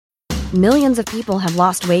Millions of people have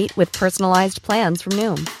lost weight with personalized plans from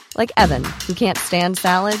Noom. Like Evan, who can't stand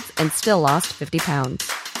salads and still lost 50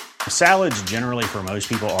 pounds. Salads generally for most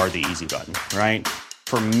people are the easy button, right?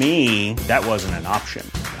 For me, that wasn't an option.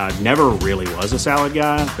 I never really was a salad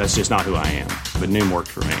guy. That's just not who I am. But Noom worked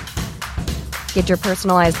for me. Get your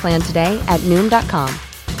personalized plan today at Noom.com.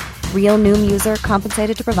 Real Noom user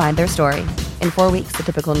compensated to provide their story. In 4 weeks, the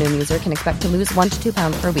typical Noom user can expect to lose 1 to 2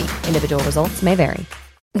 pounds per week. Individual results may vary.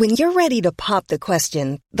 When you're ready to pop the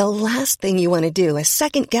question, the last thing you want to do is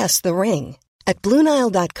second-guess the ring. At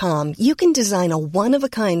BlueNile.com, you can design a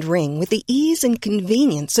one-of-a-kind ring with the ease and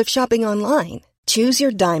convenience of shopping online. Choose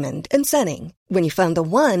your diamond and setting. When you find the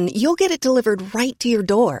one, you'll get it delivered right to your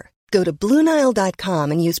door. Go to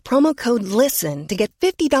BlueNile.com and use promo code LISTEN to get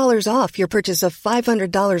 $50 off your purchase of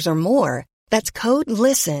 $500 or more. That's code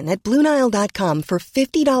LISTEN at BlueNile.com for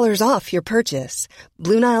 $50 off your purchase.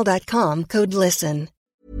 BlueNile.com, code LISTEN.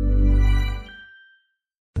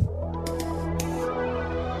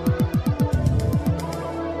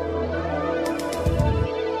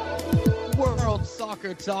 World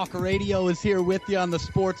Soccer Talk Radio is here with you on the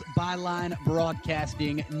Sports Byline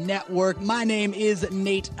Broadcasting Network. My name is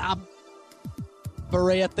Nate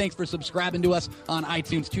Barea. Thanks for subscribing to us on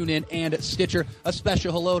iTunes, TuneIn, and Stitcher. A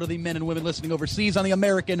special hello to the men and women listening overseas on the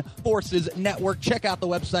American Forces Network. Check out the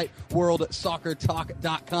website,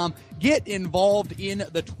 worldsoccertalk.com. Get involved in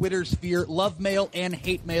the Twitter sphere. Love mail and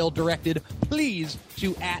hate mail directed, please,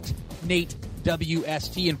 to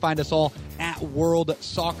 @NateWST, and find us all at World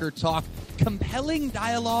Soccer Talk. Compelling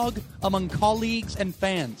dialogue among colleagues and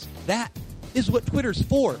fans. That is what Twitter's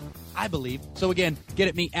for, I believe. So again, get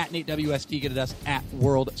at me at NateWST, get at us at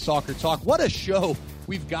World Soccer Talk. What a show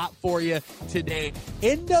we've got for you today.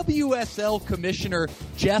 NWSL Commissioner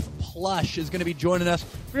Jeff Plush is going to be joining us.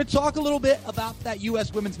 We're going to talk a little bit about that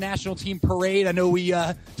U.S. Women's National Team parade. I know we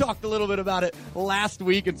talked a little bit about it last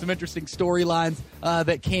week and some interesting storylines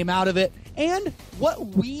that came out of it, and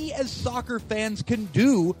what we as soccer fans can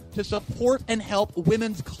do to support and help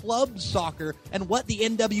women's club soccer, and what the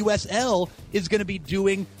NWSL is going to be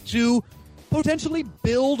doing to potentially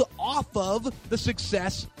build off of the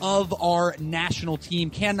success of our national team.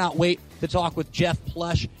 Cannot wait to talk with Jeff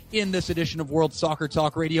Plush in this edition of World Soccer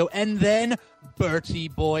Talk Radio. And then Bertie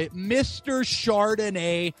boy, Mr.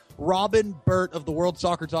 Chardonnay, Robin Burt of the World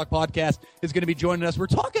Soccer Talk podcast is going to be joining us. We're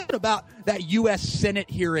talking about that U.S. Senate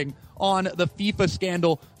hearing on the FIFA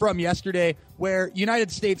scandal from yesterday, where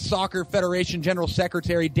United States Soccer Federation General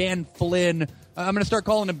Secretary Dan Flynn, I'm going to start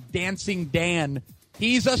calling him Dancing Dan,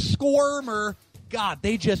 he's a squirmer. God,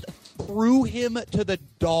 they just threw him to the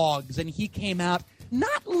dogs, and he came out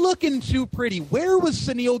not looking too pretty. Where was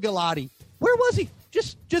Sunil Gulati? Where was he?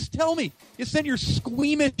 Just tell me. You sent your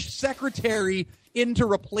squeamish secretary in to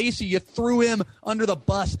replace you. You threw him under the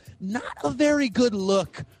bus. Not a very good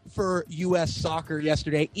look for U.S. soccer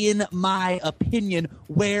yesterday, in my opinion.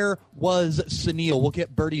 Where was Sunil? We'll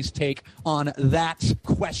get Bertie's take on that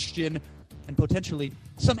question and potentially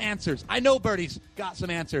some answers. I know Bertie's got some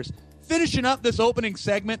answers. Finishing up this opening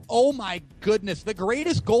segment, oh my goodness, the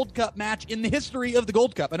greatest Gold Cup match in the history of the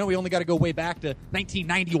Gold Cup. I know we only got to go way back to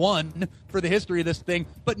 1991 for the history of this thing,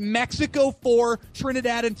 but Mexico 4,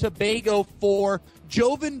 Trinidad and Tobago 4,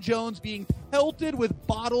 Jovan Jones being pelted with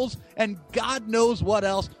bottles and God knows what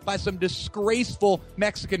else by some disgraceful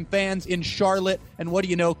Mexican fans in Charlotte. And what do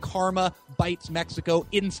you know, karma bites Mexico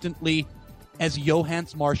instantly as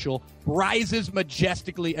Johans Marshall rises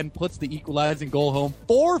majestically and puts the equalizing goal home.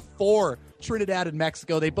 4-4, Trinidad and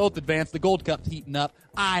Mexico. They both advance. The Gold Cup's heating up.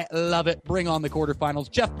 I love it. Bring on the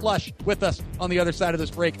quarterfinals. Jeff Plush with us on the other side of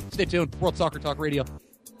this break. Stay tuned. World Soccer Talk Radio.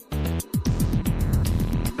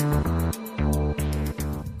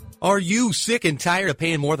 Are you sick and tired of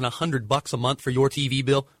paying more than $100 a month for your TV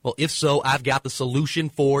bill? Well, if so, I've got the solution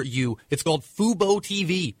for you. It's called Fubo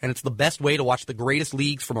TV, and it's the best way to watch the greatest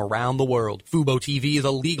leagues from around the world. Fubo TV is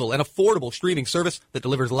a legal and affordable streaming service that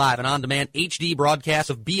delivers live and on-demand HD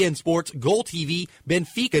broadcasts of BN Sports, Goal TV,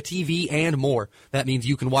 Benfica TV, and more. That means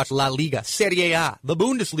you can watch La Liga, Serie A, the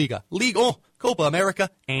Bundesliga, Ligue 1, Copa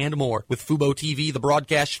America, and more. With Fubo TV, the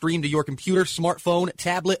broadcast streamed to your computer, smartphone,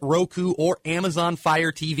 tablet, Roku, or Amazon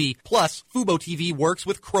Fire TV. Plus, Fubo TV works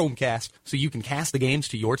with Chromecast, so you can cast the games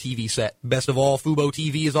to your TV set. Best of all, Fubo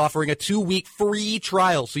TV is offering a 2-week free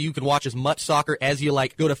trial, so you can watch as much soccer as you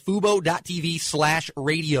like. Go to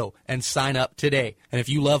fubo.tv/radio and sign up today. And if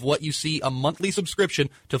you love what you see, a monthly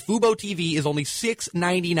subscription to Fubo TV is only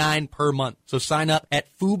 $6.99 per month. So sign up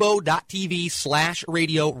at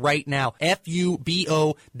fubo.tv/radio right now.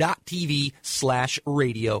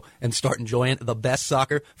 FUBO.TV/radio and start enjoying the best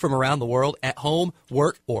soccer from around the world at home,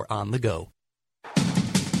 work, or on the go.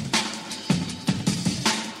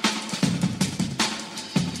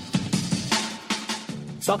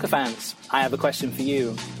 Soccer fans, I have a question for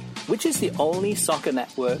you. Which is the only soccer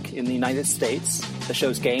network in the United States that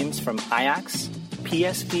shows games from Ajax,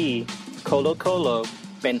 PSV, Colo-Colo,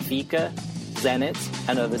 Benfica, Zenit,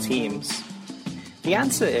 and other teams? The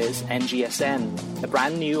answer is NGSN, a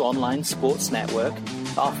brand new online sports network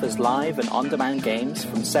that offers live and on-demand games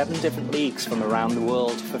from 7 different leagues from around the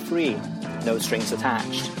world for free, no strings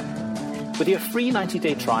attached. With your free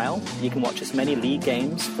 90-day trial, you can watch as many league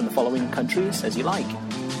games from the following countries as you like: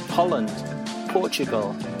 Holland,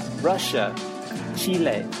 Portugal, Russia,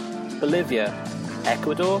 Chile, Bolivia,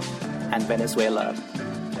 Ecuador, and Venezuela.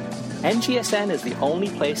 NGSN is the only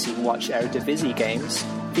place you can watch Eredivisie games,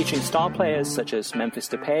 featuring star players such as Memphis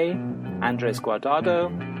Depay, Andres Guardado,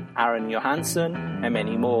 Aaron Johansson, and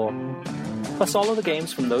many more. Plus all of the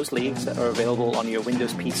games from those leagues that are available on your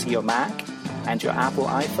Windows PC or Mac, and your Apple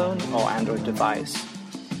iPhone or Android device.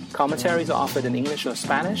 Commentaries are offered in English or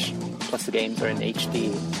Spanish, plus the games are in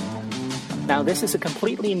HD. Now, this is a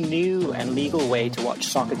completely new and legal way to watch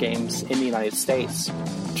soccer games in the United States.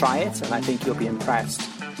 Try it, and I think you'll be impressed.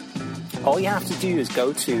 All you have to do is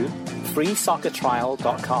go to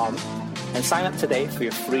freesoccertrial.com and sign up today for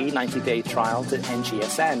your free 90-day trial to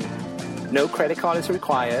NGSN. No credit card is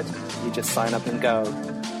required. You just sign up and go.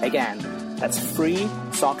 Again, that's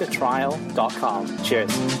freesoccertrial.com.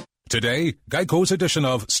 Cheers. Today, Geico's edition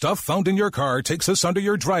of Stuff Found in Your Car takes us under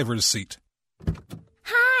your driver's seat.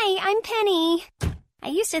 Hi, I'm Penny. I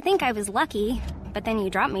used to think I was lucky, but then you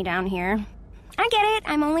dropped me down here. I get it,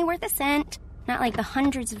 I'm only worth a cent. Not like the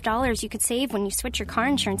hundreds of dollars you could save when you switch your car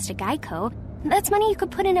insurance to Geico. That's money you could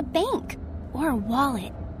put in a bank or a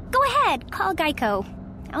wallet. Go ahead, call Geico.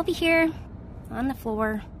 I'll be here on the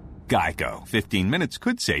floor. Geico. 15 minutes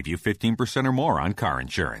could save you 15% or more on car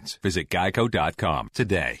insurance. Visit geico.com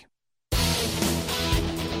today.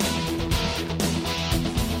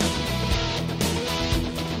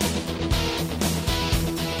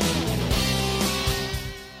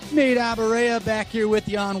 Nate Abaurrea back here with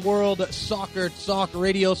you on World Soccer Talk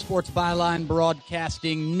Radio, Sports Byline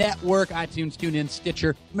Broadcasting Network, iTunes, TuneIn,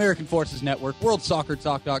 Stitcher, American Forces Network,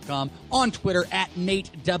 WorldSoccerTalk.com, on Twitter at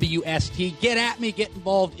NateWST. Get at me, get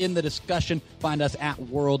involved in the discussion. Find us at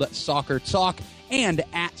World Soccer Talk and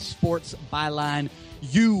at Sports Byline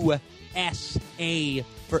USA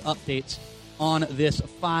for updates on this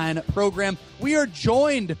fine program. We are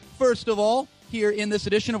joined, first of all, here in this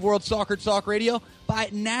edition of World Soccer Talk Radio by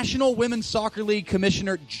National Women's Soccer League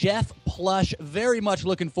Commissioner Jeff Plush. Very much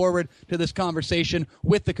looking forward to this conversation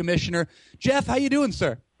with the commissioner. Jeff, how you doing,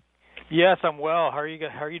 sir? Yes, I'm well. How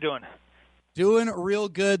are you doing? Doing real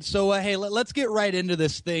good. So, hey, let's get right into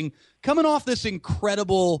this thing. Coming off this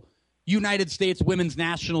incredible United States women's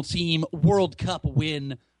national team World Cup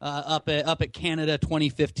win up at Canada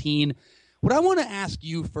 2015, what I want to ask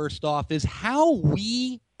you first off is how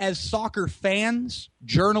we as soccer fans,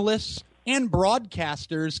 journalists, and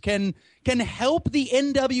broadcasters can help the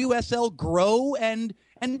NWSL grow and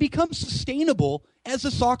become sustainable as a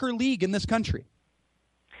soccer league in this country.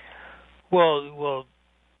 Well,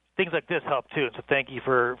 things like this help too. So thank you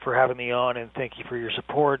for having me on, and thank you for your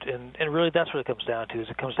support. And really, that's what it comes down to. Is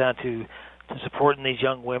it comes down to supporting these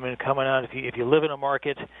young women coming out. If you live in a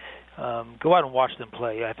market, go out and watch them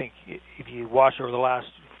play. I think if you watch over the last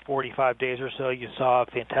 45 days or so, you saw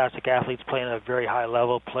fantastic athletes playing at a very high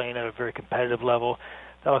level, playing at a very competitive level.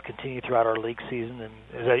 That will continue throughout our league season, and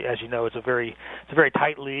as you know, it's a very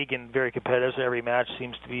tight league and very competitive. So every match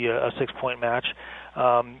seems to be a 6-point match.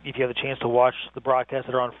 If you have the chance to watch the broadcasts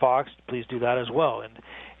that are on Fox, please do that as well,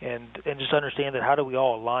 and just understand that how do we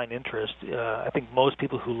all align interest? I think most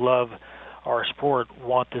people who love our sport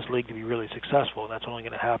want this league to be really successful, and that's only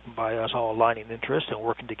going to happen by us all aligning interest and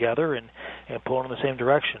working together and pulling in the same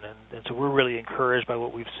direction. And so we're really encouraged by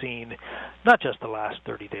what we've seen, not just the last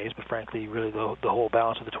 30 days, but frankly, really the whole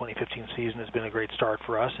balance of the 2015 season has been a great start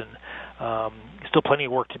for us. And still plenty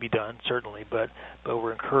of work to be done, certainly, but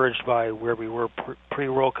we're encouraged by where we were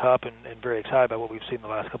pre-World Cup and very excited by what we've seen the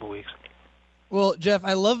last couple of weeks. Well, Jeff,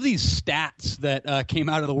 I love these stats that came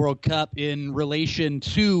out of the World Cup in relation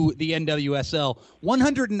to the NWSL.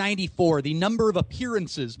 194, the number of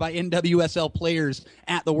appearances by NWSL players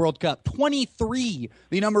at the World Cup. 23,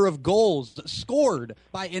 the number of goals scored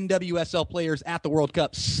by NWSL players at the World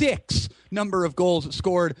Cup. 6, number of goals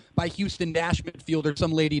scored by Houston Dash midfielder,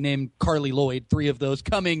 some lady named Carly Lloyd. 3 of those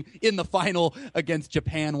coming in the final against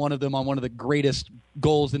Japan, one of them on one of the greatest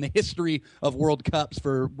goals in the history of World Cups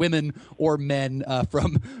for women or men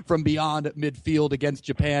from beyond midfield against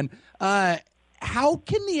Japan. how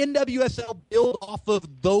can the NWSL build off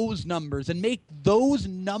of those numbers and make those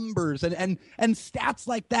numbers and stats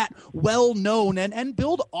like that well known and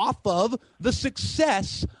build off of the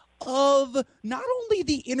success of not only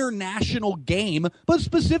the international game, but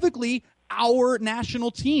specifically our national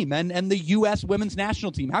team and the U.S. women's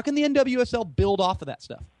national team? How can the NWSL build off of that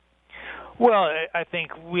stuff? Well, I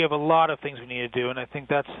think we have a lot of things we need to do, and I think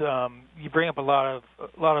that's you bring up a lot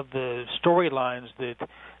of the storylines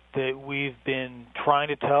that we've been trying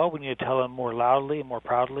to tell. We need to tell them more loudly and more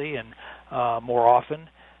proudly and more often.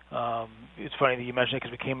 It's funny that you mentioned it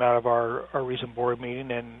because we came out of our recent board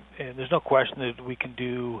meeting, and there's no question that we can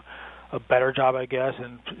do a better job, I guess,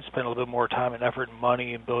 and spend a little bit more time and effort and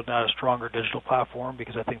money in building out a stronger digital platform,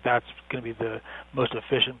 because I think that's going to be the most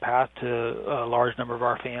efficient path to a large number of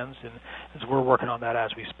our fans, and as we're working on that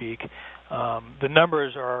as we speak. The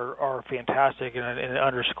numbers are fantastic, and it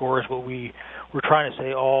underscores what we were trying to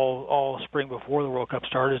say all spring before the World Cup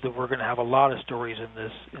started, is that we're going to have a lot of stories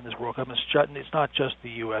in this World Cup. It's not just the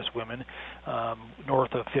U.S. women.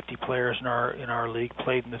 North of 50 players in our league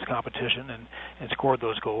played in this competition and scored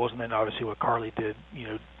those goals, and then obviously what Carly did,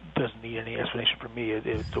 doesn't need any explanation from me.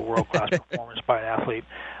 It's a world-class performance by an athlete.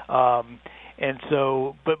 And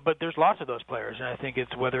so, but there's lots of those players, and I think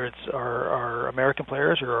it's whether it's our American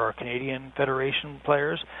players or our Canadian Federation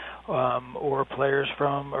players, or players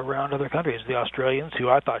from around other countries. The Australians, who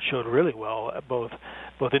I thought showed really well, both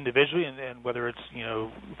individually and whether it's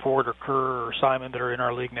Ford or Kerr or Simon that are in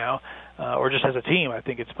our league now, or just as a team. I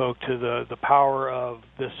think it spoke to the power of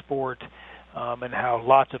this sport, and how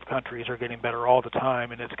lots of countries are getting better all the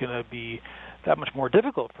time, and it's going to be that much more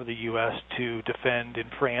difficult for the U.S. to defend in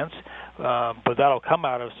France, but that'll come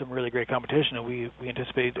out of some really great competition, and we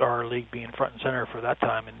anticipate our league being front and center for that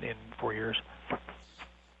time in 4 years.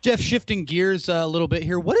 Jeff, shifting gears a little bit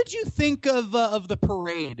here, what did you think of the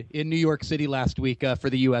parade in New York City last week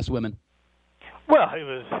for the U.S. women? Well,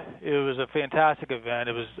 it was a fantastic event.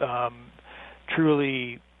 It was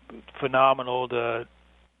truly phenomenal that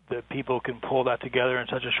people can pull that together in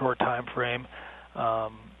such a short time frame.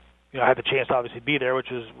 I had the chance to obviously be there, which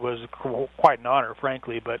was quite an honor,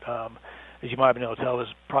 frankly. But as you might have been able to tell, it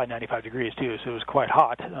was probably 95 degrees too, so it was quite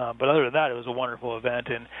hot. But other than that, it was a wonderful event,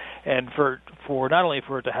 and for not only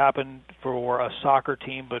for it to happen for a soccer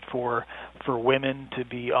team, but for women to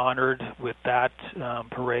be honored with that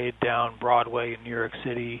parade down Broadway in New York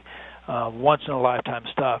City, once in a lifetime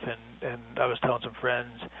stuff. And I was telling some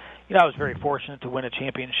friends, I was very fortunate to win a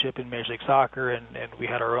championship in Major League Soccer, and we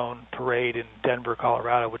had our own parade in Denver,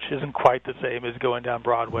 Colorado, which isn't quite the same as going down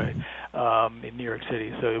Broadway in New York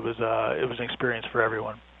City. So it was an experience for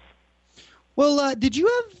everyone. Well, did you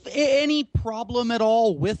have any problem at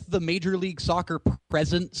all with the Major League Soccer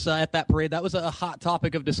presence at that parade? That was a hot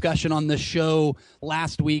topic of discussion on the show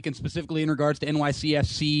last week, and specifically in regards to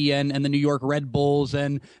NYCFC and the New York Red Bulls,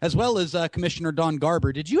 and as well as Commissioner Don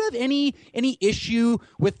Garber. Did you have any issue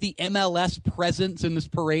with the MLS presence in this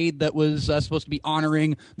parade that was supposed to be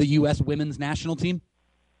honoring the U.S. women's national team?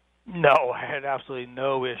 No, I had absolutely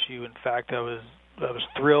no issue. In fact, I was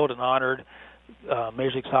thrilled and honored.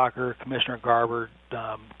 Major League Soccer, Commissioner Garber,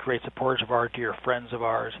 great supporters of ours, dear friends of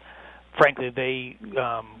ours. Frankly, they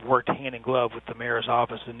worked hand in glove with the mayor's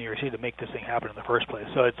office in New York City to make this thing happen in the first place.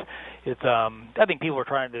 So it's I think people are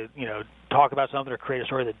trying to talk about something or create a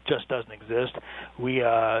story that just doesn't exist. We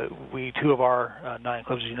two of our 9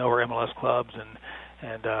 clubs, as you know, are MLS clubs,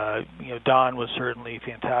 and Don was certainly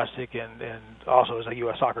fantastic, and also as a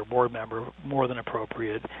U.S. Soccer board member, more than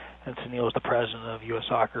appropriate. And Sunil is the president of U.S.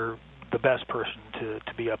 Soccer, the best person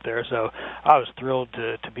to be up there. So I was thrilled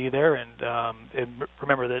to be there, and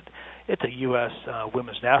remember that it's a U.S.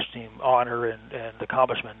 women's national team honor and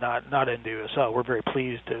accomplishment, not NWSL. We're very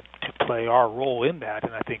pleased to play our role in that,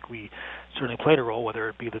 and I think we certainly played a role, whether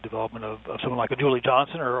it be the development of someone like a Julie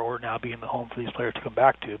Johnson or now being the home for these players to come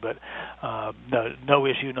back to. But no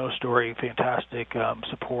issue, no story, fantastic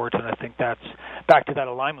support, and I think that's back to that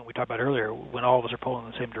alignment we talked about earlier. When all of us are pulling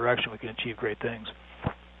in the same direction, we can achieve great things.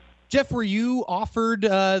 Jeff, were you offered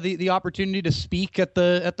the opportunity to speak at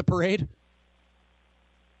the parade?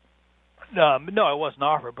 No, I wasn't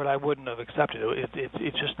offered, but I wouldn't have accepted it.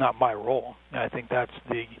 It's just not my role. And I think that's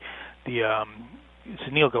the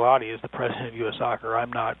Sunil Gulati is the president of U.S. Soccer.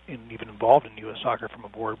 I'm not even involved in U.S. Soccer from a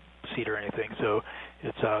board seat or anything. So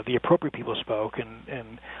it's the appropriate people spoke,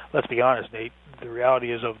 and let's be honest, Nate, the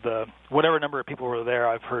reality is of the whatever number of people were there,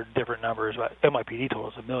 I've heard different numbers. NYPD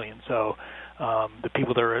told us 1 million. So the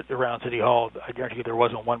people that are around City Hall, I guarantee you there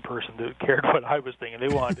wasn't one person that cared what I was thinking.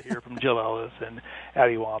 They wanted to hear from Jill Ellis and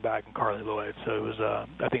Abby Wambach and Carly Lloyd. So it was,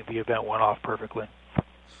 I think the event went off perfectly.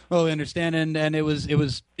 Well, we understand, and it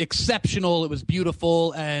was exceptional. It was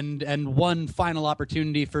beautiful, and one final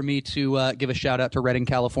opportunity for me to give a shout out to Redding,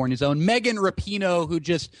 California's own Megan Rapinoe, who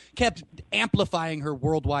just kept amplifying her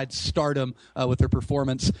worldwide stardom with her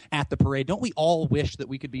performance at the parade. Don't we all wish that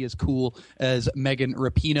we could be as cool as Megan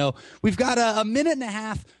Rapinoe? We've got a minute and a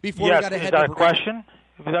half before we got to head to break. Is that a question?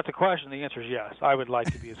 If that's a question, the answer is yes. I would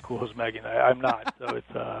like to be as cool as Megan. I'm not. So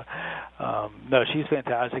it's no, she's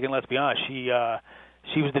fantastic, and let's be honest, she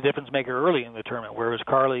was the difference maker early in the tournament, whereas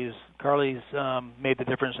Carly's made the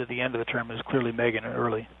difference at the end of the tournament. Is clearly Megan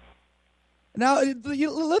early. Now,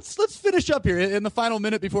 let's finish up here in the final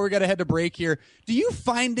minute before we got to head to break here. Do you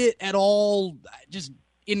find it at all just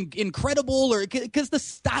incredible, or because the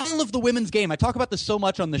style of the women's game, I talk about this so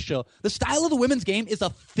much on this show, the style of the women's game is a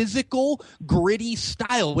physical, gritty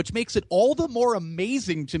style, which makes it all the more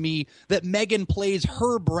amazing to me that Megan plays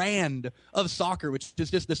her brand of soccer, which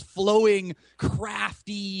is just this flowing,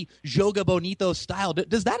 crafty, joga bonito style.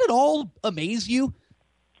 Does that at all amaze you?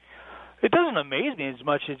 It doesn't amaze me as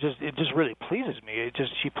much. It just really pleases me.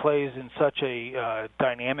 She plays in such a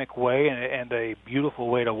dynamic way and a beautiful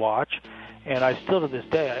way to watch. And I still, to this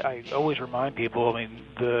day, I always remind people, I mean,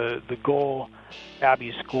 the goal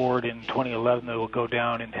Abby scored in 2011 that will go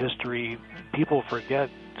down in history, people forget.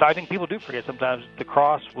 So I think people do forget sometimes the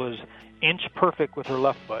cross was inch perfect with her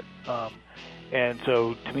left foot. And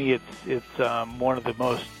so to me, it's one of the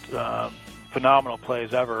most phenomenal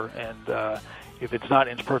plays ever. And if it's not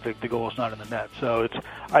inch perfect, the goal is not in the net. So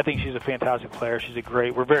I think she's a fantastic player.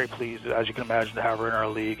 We're very pleased, as you can imagine, to have her in our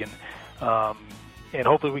league. And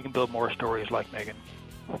hopefully we can build more stories like Megan.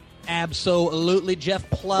 Absolutely. Jeff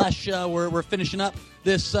Plush, we're finishing up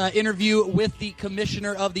this interview with the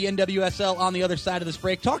commissioner of the NWSL on the other side of this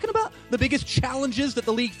break, talking about the biggest challenges that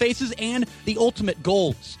the league faces and the ultimate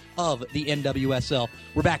goals of the NWSL.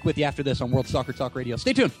 We're back with you after this on World Soccer Talk Radio.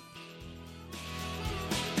 Stay tuned.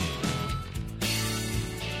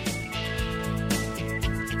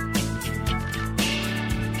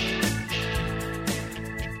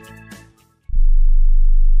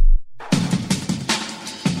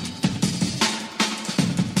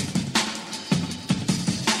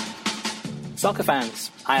 Soccer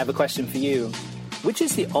fans, I have a question for you. Which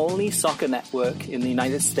is the only soccer network in the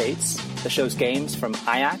United States that shows games from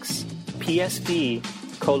Ajax, PSV,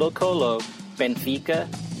 Colo-Colo, Benfica,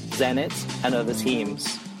 Zenit, and other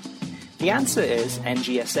teams? The answer is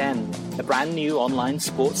NGSN, a brand new online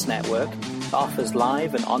sports network that offers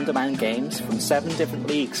live and on-demand games from 7 different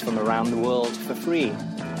leagues from around the world for free,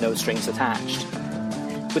 no strings attached.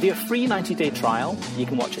 With your free 90-day trial, you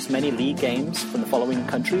can watch as many league games from the following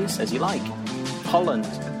countries as you like: Holland,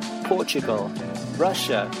 Portugal,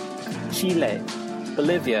 Russia, Chile,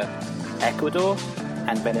 Bolivia, Ecuador,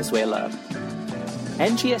 and Venezuela.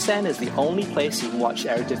 NGSN is the only place you can watch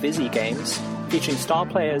Eredivisie games featuring star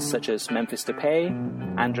players such as Memphis Depay,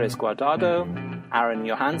 Andres Guardado, Aaron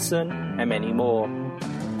Johansson, and many more.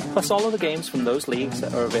 Plus all of the games from those leagues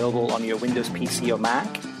that are available on your Windows PC or Mac,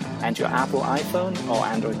 and your Apple iPhone or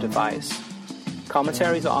Android device.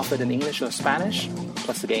 Commentaries are offered in English or Spanish,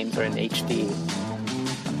 plus the games are in HD.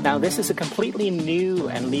 Now, this is a completely new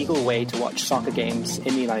and legal way to watch soccer games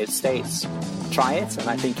in the United States. Try it, and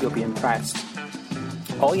I think you'll be impressed.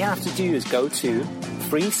 All you have to do is go to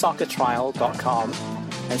freesoccertrial.com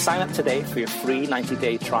and sign up today for your free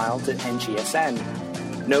 90-day trial to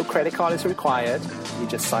NGSN. No credit card is required. You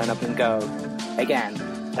just sign up and go. Again,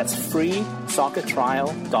 that's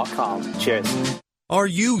freesoccertrial.com. Cheers. Are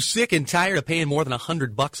you sick and tired of paying more than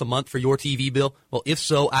 $100 a month for your TV bill? Well, if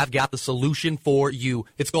so, I've got the solution for you.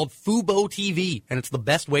 It's called Fubo TV, and it's the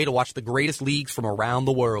best way to watch the greatest leagues from around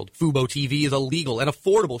the world. Fubo TV is a legal and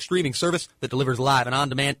affordable streaming service that delivers live and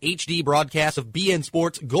on-demand HD broadcasts of BN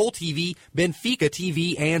Sports, Goal TV, Benfica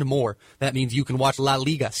TV, and more. That means you can watch La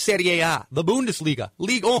Liga, Serie A, the Bundesliga,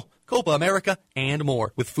 Ligue 1, Copa America, and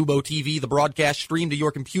more. With Fubo TV, the broadcast streamed to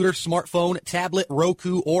your computer, smartphone, tablet,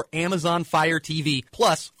 Roku, or Amazon Fire TV.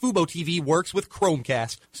 Plus, Fubo TV works with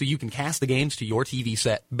Chromecast, so you can cast the games to your TV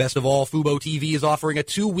set. Best of all, Fubo TV is offering a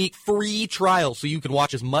 2-week free trial, so you can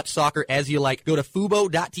watch as much soccer as you like. Go to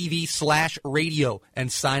fubo.tv/radio and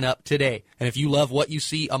sign up today. And if you love what you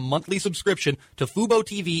see, a monthly subscription to Fubo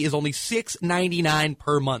TV is only $6.99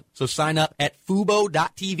 per month. So sign up at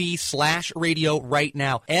fubo.tv/radio right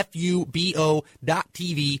now. fubo.tv/radio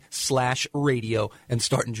and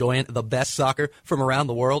start enjoying the best soccer from around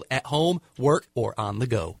the world at home, work, or on the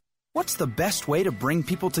go. What's the best way to bring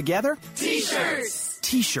people together? T-shirts!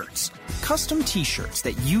 T-shirts. Custom T-shirts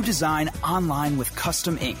that you design online with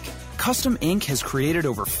Custom Ink. Custom Ink has created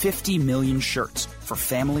over 50 million shirts for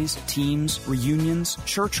families, teams, reunions,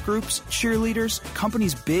 church groups, cheerleaders,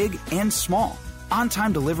 companies big and small.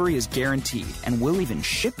 On-time delivery is guaranteed, and we'll even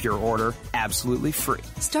ship your order absolutely free.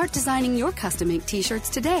 Start designing your Custom Ink T-shirts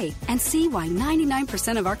today and see why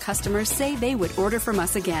 99% of our customers say they would order from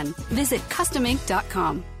us again. Visit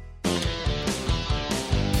CustomInk.com.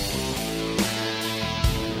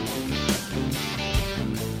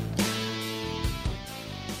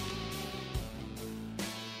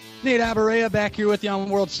 Nate Abaurrea back here with you on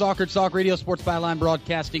World Soccer Talk Radio, Sports Byline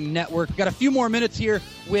Broadcasting Network. We've got a few more minutes here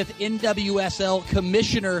with NWSL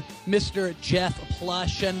Commissioner, Mr. Jeff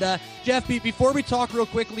Plush. And Jeff, before we talk real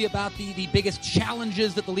quickly about the biggest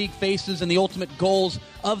challenges that the league faces and the ultimate goals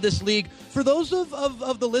of this league, for those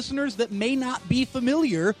of the listeners that may not be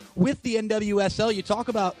familiar with the NWSL, you talk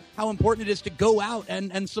about how important it is to go out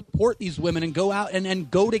and support these women and go out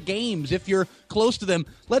and go to games if you're close to them.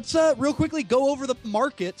 Let's real quickly go over the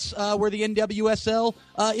markets where the NWSL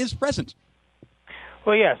is present.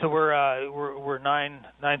 Well, yeah. So we're nine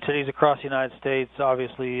cities across the United States.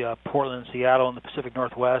 Obviously, Portland, Seattle, and the Pacific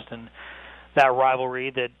Northwest, and that rivalry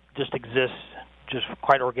that just exists just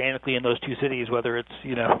quite organically in those two cities. Whether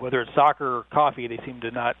it's soccer or coffee, they seem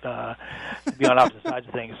to not be on opposite sides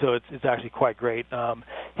of things. So it's actually quite great.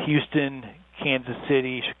 Houston, Kansas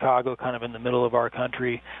City, Chicago, kind of in the middle of our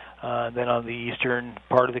country. Then on the eastern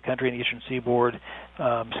part of the country, in the eastern seaboard,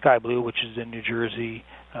 Sky Blue, which is in New Jersey,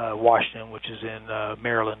 Washington, which is in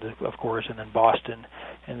Maryland, of course, and then Boston.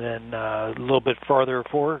 And then a little bit far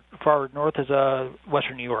north is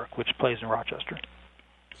Western New York, which plays in Rochester.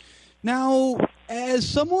 Now, as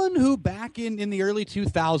someone who back in the early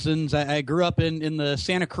 2000s, I grew up in the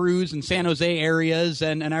Santa Cruz and San Jose areas,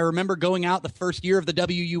 and I remember going out the first year of the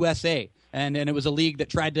WUSA. And it was a league that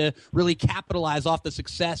tried to really capitalize off the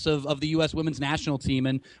success of the U.S. women's national team.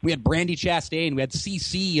 And we had Brandy Chastain, we had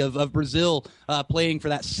CC of Brazil playing for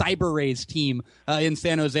that Cyber Rays team in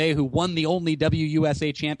San Jose, who won the only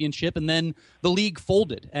WUSA championship. And then the league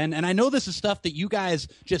folded. And I know this is stuff that you guys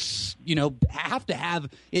just, have to have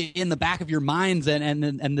in the back of your minds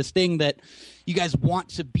and this thing that you guys want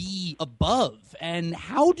to be above. And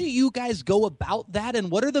how do you guys go about that?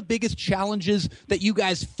 And what are the biggest challenges that you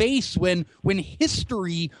guys face when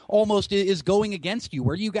history almost is going against you?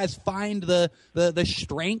 Where do you guys find the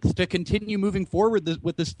strength to continue moving forward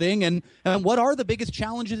with this thing? And what are the biggest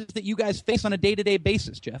challenges that you guys face on a day-to-day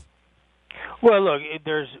basis, Jeff? Well, look,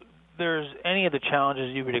 there's any of the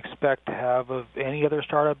challenges you would expect to have of any other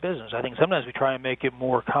startup business. I think sometimes we try and make it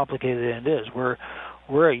more complicated than it is.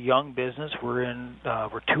 We're a young business. We're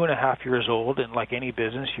 2.5 years old, and like any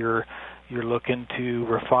business, you're looking to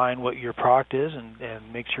refine what your product is and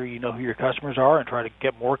make sure you know who your customers are and try to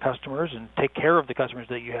get more customers and take care of the customers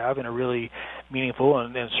that you have in a really meaningful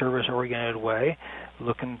and service-oriented way.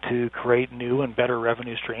 Looking to create new and better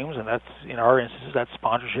revenue streams, and that's, in our instances, that's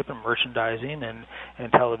sponsorship and merchandising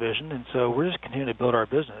and television. And so we're just continuing to build our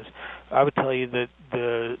business. I would tell you that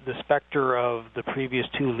the specter of the previous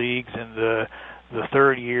two leagues and the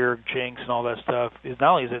third year jinx and all that stuff is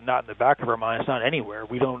not only is it not in the back of our mind, it's not anywhere.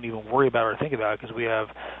 We don't even worry about it or think about it because we have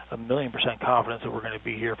 1,000,000% confidence that we're going to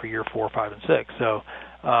be here for year 4, 5, and 6. So,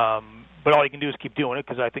 but all you can do is keep doing it,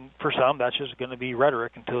 because I think for some that's just going to be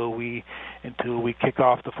rhetoric until we kick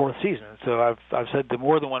off the fourth season. So I've said to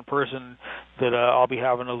more than one person that I'll be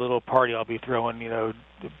having a little party I'll be throwing,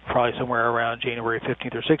 probably somewhere around January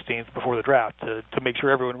 15th or 16th before the draft to make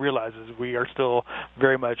sure everyone realizes we are still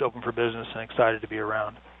very much open for business and excited to be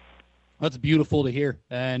around. That's beautiful to hear.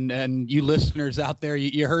 And you listeners out there,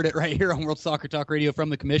 you heard it right here on World Soccer Talk Radio from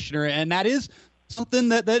the Commissioner, and that is something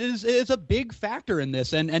that is a big factor in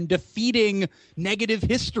this, and defeating negative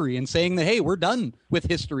history and saying that, hey, we're done with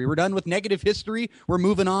history. We're done with negative history. We're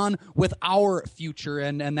moving on with our future.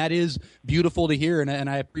 And that is beautiful to hear. And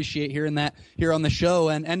I appreciate hearing that here on the show.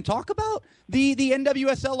 And talk about the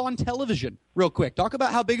NWSL on television real quick. Talk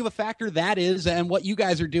about how big of a factor that is and what you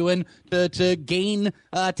guys are doing to gain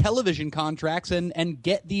television contracts and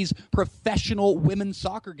get these professional women's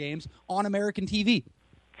soccer games on American TV.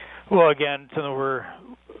 Well, again,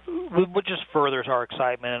 what just furders our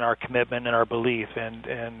excitement and our commitment and our belief, and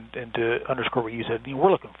to underscore what you said, we're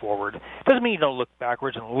looking forward. It doesn't mean you don't look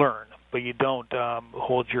backwards and learn, but you don't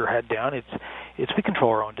hold your head down. It's we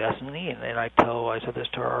control our own destiny, and I said this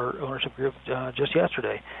to our ownership group just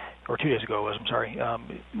yesterday, or 2 days ago. I'm sorry.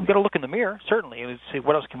 We've got to look in the mirror, certainly, and say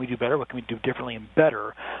what else can we do better, what can we do differently and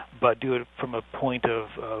better, but do it from a point of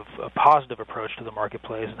a positive approach to the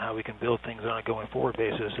marketplace and how we can build things on a going forward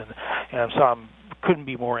basis. And so I'm couldn't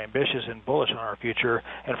be more ambitious and bullish on our future.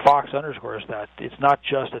 And Fox underscores that. It's not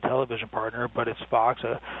just a television partner, but it's Fox,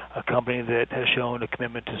 a company that has shown a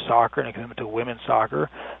commitment to soccer and a commitment to women's soccer,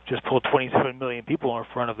 just pulled 27 million people in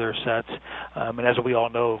front of their sets. And as we all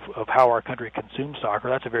know of how our country consumes soccer,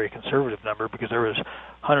 that's a very conservative number because there was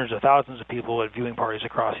hundreds of thousands of people at viewing parties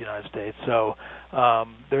across the United States. So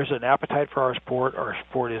there's an appetite for our sport. Our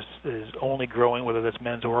sport is only growing, whether that's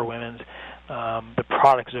men's or women's. The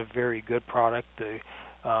product is a very good product.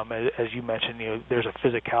 As you mentioned, there's a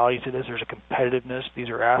physicality to this. There's a competitiveness. These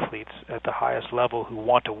are athletes at the highest level who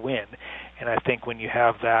want to win, and I think when you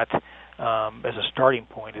have that as a starting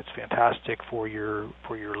point, it's fantastic for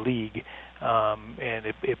your league, and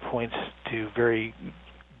it points to very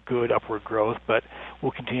good upward growth. But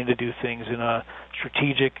we'll continue to do things in a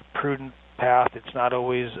strategic, prudent path. It's not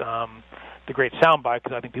always the great soundbite,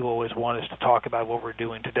 because I think people always want us to talk about what we're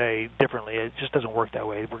doing today differently. It just doesn't work that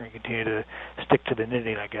way. We're going to continue to stick to the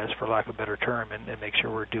knitting, I guess, for lack of a better term, and make sure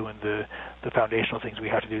we're doing the foundational things we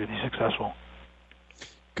have to do to be successful.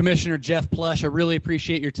 Commissioner Jeff Plush, I really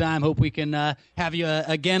appreciate your time. Hope we can have you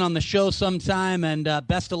again on the show sometime, and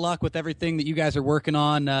best of luck with everything that you guys are working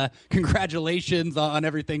on. Congratulations on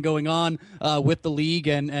everything going on with the league,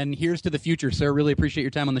 and here's to the future, sir. Really appreciate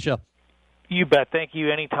your time on the show. You bet. Thank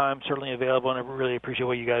you. Anytime, certainly available, and I really appreciate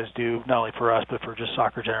what you guys do, not only for us, but for just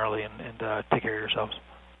soccer generally, and take care of yourselves.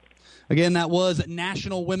 Again, that was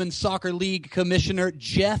National Women's Soccer League Commissioner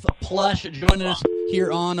Jeff Plush joining us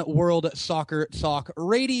here on World Soccer Talk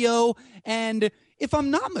Radio. And if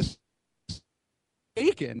I'm not mistaken,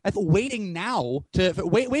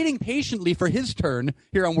 waiting patiently for his turn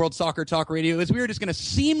here on World Soccer Talk Radio, is we are just going to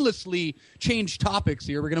seamlessly change topics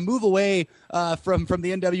here. We're going to move away from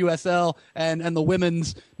the NWSL and the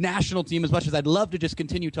women's national team, as much as I'd love to just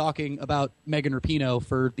continue talking about Megan Rapinoe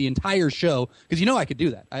for the entire show, because I could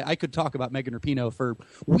do that. I could talk about Megan Rapinoe for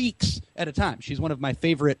weeks at a time. She's one of my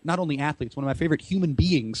favorite, not only athletes, one of my favorite human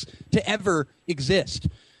beings to ever exist.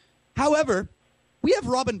 However, we have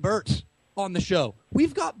Robin Burt on the show.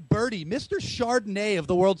 We've got Bertie, Mr. Chardonnay of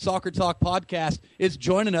the World Soccer Talk podcast, is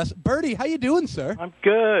joining us. Bertie, how you doing, sir? I'm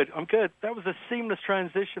good. That was a seamless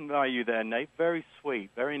transition by you there, Nate. Very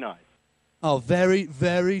sweet. Very nice. Oh, very,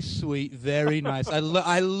 very sweet. Very nice.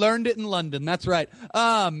 I learned it in London. That's right.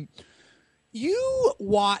 You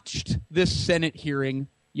watched this Senate hearing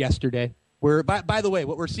yesterday. By the way,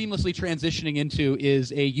 what we're seamlessly transitioning into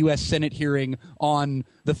is a U.S. Senate hearing on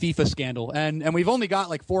the FIFA scandal. And we've only got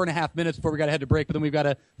like 4.5 minutes before we got to head to break, but then we've got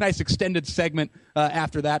a nice extended segment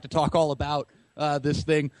after that to talk all about this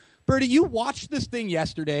thing. Bertie, you watched this thing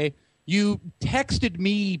yesterday. You texted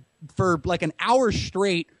me for like an hour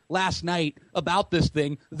straight last night about this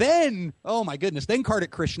thing. Then, oh my goodness, then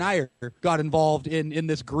Kartik Krishnaiyer got involved in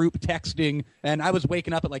this group texting, and I was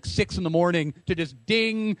waking up at like 6 in the morning to just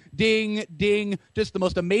ding, ding, ding, just the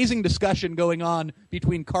most amazing discussion going on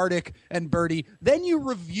between Kartik and Bertie. Then you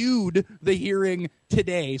reviewed the hearing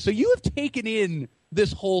today. So you have taken in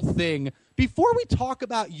this whole thing. Before we talk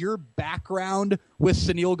about your background with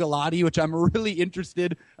Sunil Gulati, which I'm really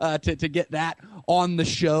interested to get that on the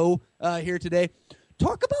show here today,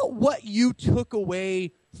 talk about what you took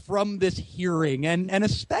away from this hearing, and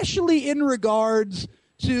especially in regards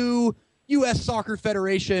to U.S. Soccer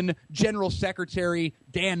Federation General Secretary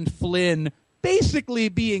Dan Flynn basically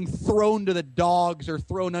being thrown to the dogs or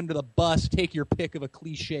thrown under the bus. Take your pick of a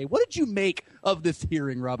cliche. What did you make of this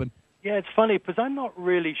hearing, Robin? Yeah, it's funny because I'm not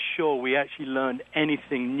really sure we actually learned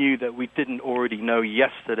anything new that we didn't already know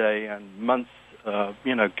yesterday and months,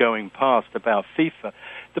 going past about FIFA.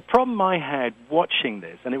 The problem I had watching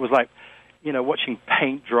this, and it was like, watching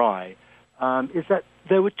paint dry, is that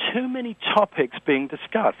there were too many topics being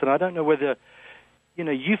discussed. And I don't know whether,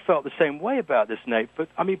 you felt the same way about this, Nate, but,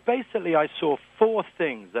 basically I saw 4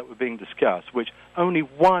 things that were being discussed, which only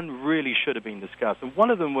one really should have been discussed. And one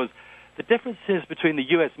of them was the differences between the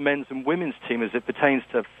U.S. men's and women's team as it pertains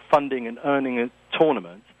to funding and earning a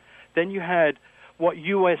tournament. Then you had what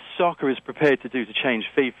U.S. soccer is prepared to do to change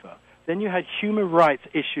FIFA. Then you had human rights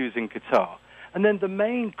issues in Qatar. And then the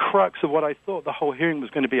main crux of what I thought the whole hearing was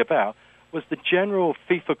going to be about was the general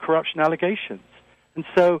FIFA corruption allegations. And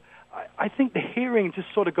so I think the hearing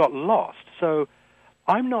just sort of got lost. So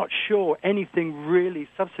I'm not sure anything really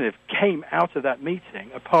substantive came out of that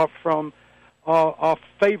meeting apart from our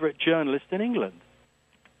favorite journalist in England.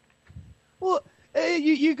 Well,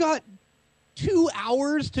 you got 2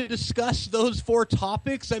 hours to discuss those 4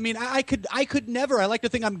 topics? I mean, I could never. I like to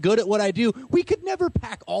think I'm good at what I do. We could never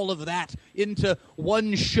pack all of that into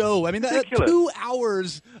one show. I mean, 2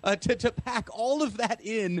 hours to pack all of that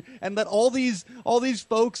in and let all these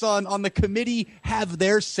folks on the committee have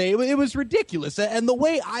their say. It was ridiculous. And the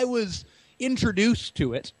way I was introduced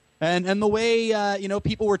to it, and the way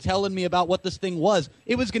people were telling me about what this thing was,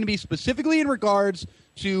 it was going to be specifically in regards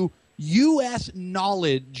to U.S.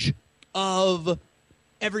 knowledge of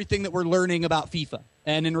everything that we're learning about FIFA,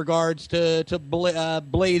 and in regards to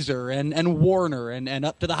Blazer and Warner and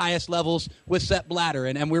up to the highest levels with Sepp Blatter,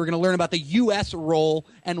 and we were going to learn about the U.S. role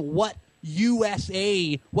and what U.S.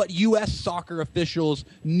 soccer officials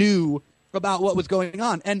knew about what was going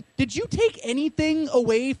on. And did you take anything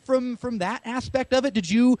away from that aspect of it? Did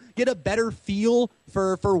you get a better feel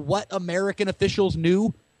for what American officials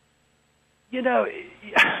knew?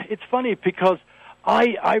 It's funny because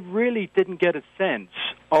I really didn't get a sense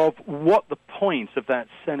of what the point of that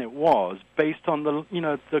Senate was based on the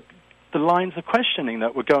lines of questioning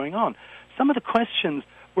that were going on. Some of the questions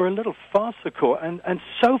were a little farcical and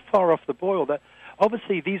so far off the boil that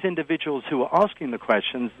obviously these individuals who were asking the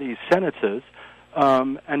questions, these senators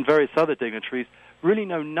and various other dignitaries, really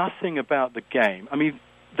know nothing about the game. I mean,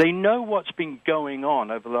 they know what's been going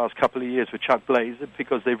on over the last couple of years with Chuck Blazer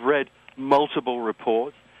because they've read multiple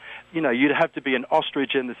reports. You'd have to be an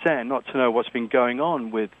ostrich in the sand not to know what's been going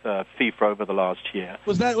on with FIFA over the last year.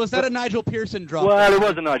 Was that a Nigel Pearson drop? Well, it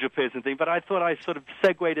was a Nigel Pearson thing, but I thought I sort of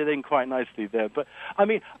segued it in quite nicely there. But, I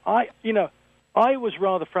mean, I was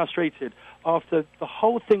rather frustrated after the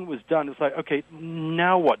whole thing was done. It's like, okay,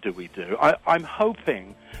 now what do we do? I'm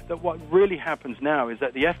hoping that what really happens now is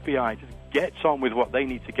that the FBI just gets on with what they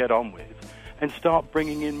need to get on with and start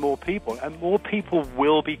bringing in more people, and more people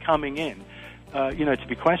will be coming in. To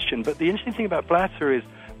be questioned. But the interesting thing about Blatter is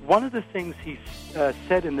one of the things he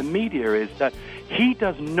said in the media is that he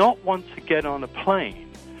does not want to get on a plane.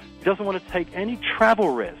 He doesn't want to take any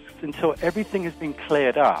travel risks until everything has been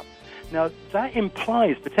cleared up. Now, that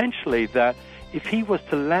implies potentially that if he was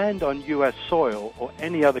to land on U.S. soil or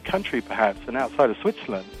any other country perhaps and outside of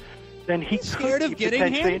Switzerland, then he's scared of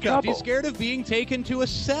getting handcuffed. He's scared of being taken to a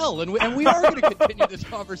cell. And we are going to continue this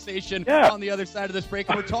conversation on the other side of this break.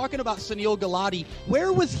 And we're talking about Sunil Gulati.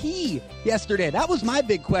 Where was he yesterday? That was my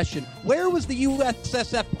big question. Where was the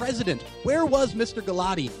USSF president? Where was Mr.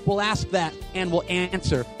 Gulati? We'll ask that and we'll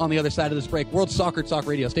answer on the other side of this break. World Soccer Talk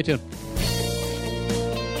Radio. Stay tuned.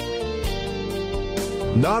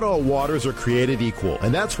 Not all waters are created equal,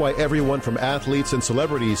 and that's why everyone from athletes and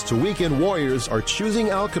celebrities to weekend warriors are choosing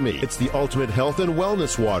Alchemy. It's the ultimate health and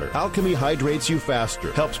wellness water. Alchemy hydrates you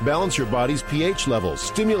faster, helps balance your body's pH levels,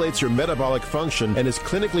 stimulates your metabolic function, and is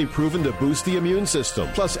clinically proven to boost the immune system.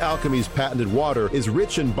 Plus, Alchemy's patented water is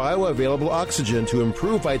rich in bioavailable oxygen to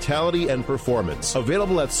improve vitality and performance.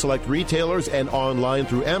 Available at select retailers and online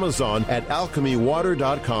through Amazon at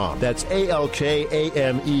alchemywater.com. That's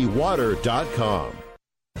ALKAME water.com.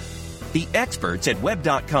 The experts at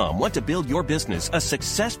Web.com want to build your business a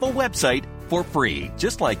successful website for free,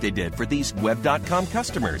 just like they did for these Web.com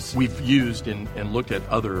customers. We've used and looked at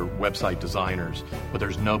other website designers, but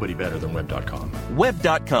there's nobody better than Web.com.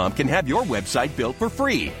 Web.com can have your website built for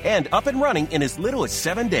free and up and running in as little as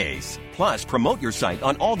 7 days. Plus, promote your site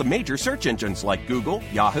on all the major search engines like Google,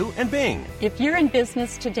 Yahoo, and Bing. If you're in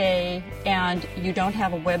business today and you don't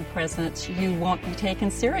have a web presence, you won't be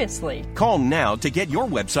taken seriously. Call now to get your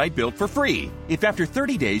website built for free. If after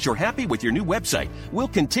 30 days you're happy with your new website, we'll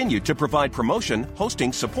continue to provide promotion,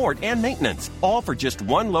 hosting, support, and maintenance, all for just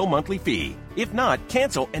one low monthly fee. If not,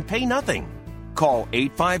 cancel and pay nothing. Call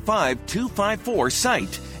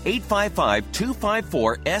 855-254-SITE,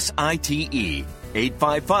 855-254-SITE.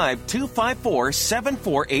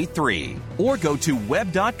 855-254-7483 or go to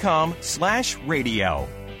web.com/radio.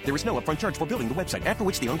 There is no upfront charge for building the website, after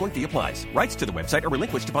which the ongoing fee applies. Rights to the website are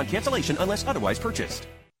relinquished upon cancellation unless otherwise purchased.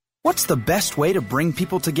 What's the best way to bring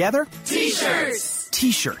people together? T-shirts!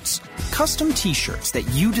 T-shirts. Custom T-shirts that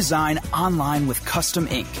you design online with Custom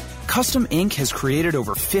Ink. Custom Ink has created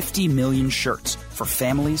over 50 million shirts for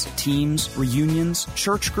families, teams, reunions,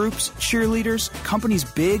 church groups, cheerleaders, companies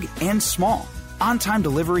big and small. On-time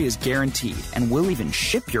delivery is guaranteed, and we'll even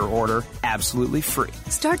ship your order absolutely free.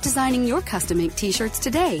 Start designing your Custom Ink T-shirts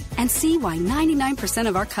today and see why 99%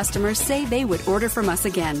 of our customers say they would order from us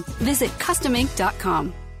again. Visit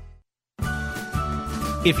CustomInk.com.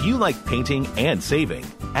 If you like painting and saving,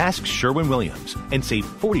 ask Sherwin-Williams and save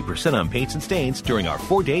 40% on paints and stains during our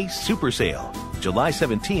 4-day super sale, July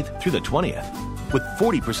 17th through the 20th. With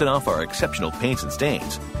 40% off our exceptional paints and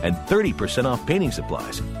stains and 30% off painting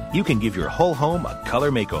supplies, you can give your whole home a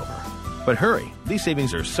color makeover. But hurry, these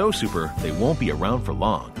savings are so super, they won't be around for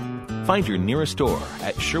long. Find your nearest store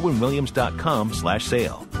at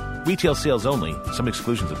sherwinwilliams.com/sale. Retail sales only. Some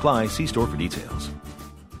exclusions apply. See store for details.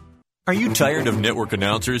 Are you tired of network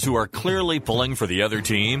announcers who are clearly pulling for the other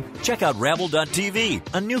team? Check out Rabble.tv,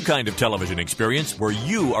 a new kind of television experience where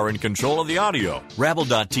you are in control of the audio.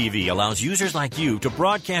 Rabble.tv allows users like you to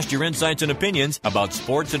broadcast your insights and opinions about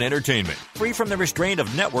sports and entertainment, free from the restraint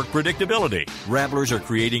of network predictability. Rabblers are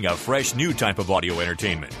creating a fresh new type of audio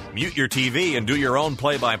entertainment. Mute your TV and do your own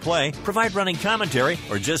play-by-play, provide running commentary,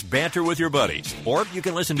 or just banter with your buddies. Or you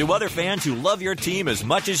can listen to other fans who love your team as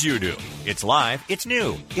much as you do. It's live, it's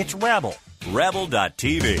new, it's Rabble.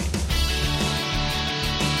 Rabble.tv.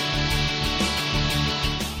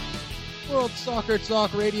 World Soccer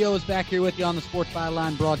Talk Radio is back here with you on the Sports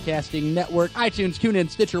Byline Broadcasting Network, iTunes, TuneIn,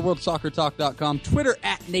 Stitcher, WorldSoccerTalk.com, Twitter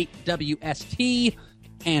at NateWST,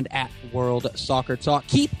 and at World Soccer Talk.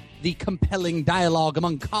 Keep the compelling dialogue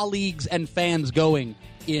among colleagues and fans going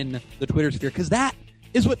in the Twitter sphere, because that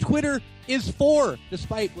is what Twitter is for,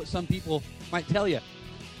 despite what some people might tell you.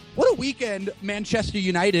 What a weekend Manchester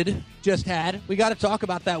United just had. We got to talk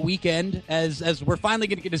about that weekend as we're finally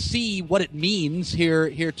going to get to see what it means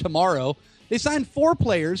here tomorrow. They signed 4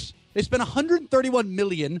 players. They spent $131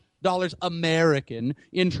 million American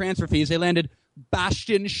in transfer fees. They landed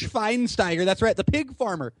Bastian Schweinsteiger. That's right, the pig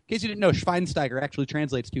farmer. In case you didn't know, Schweinsteiger actually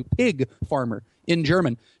translates to pig farmer in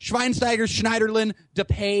German. Schweinsteiger, Schneiderlin,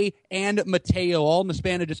 Depay, and Mateo, all in the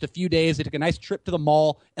span of just a few days. They took a nice trip to the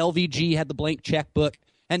mall. LVG had the blank checkbook.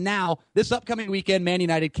 And now, this upcoming weekend, Man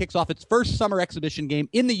United kicks off its first summer exhibition game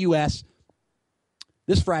in the U.S.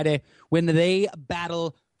 this Friday when they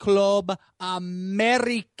battle Club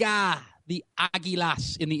America, the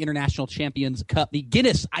Águilas, in the International Champions Cup, the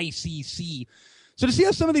Guinness ICC. So to see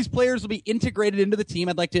how some of these players will be integrated into the team,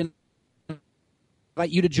 I'd like to invite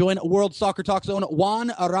you to join World Soccer Talk's own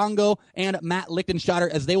Juan Arango and Matt Lichtensteider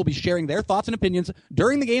as they will be sharing their thoughts and opinions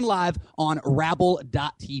during the game live on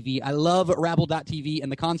Rabble.tv. I love Rabble.tv, and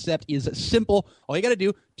the concept is simple. All you got to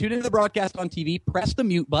do, tune into the broadcast on TV, press the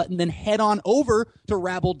mute button, then head on over to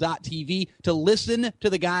Rabble.tv to listen to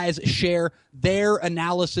the guys share their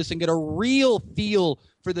analysis and get a real feel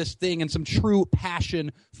for this thing and some true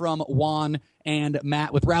passion from Juan and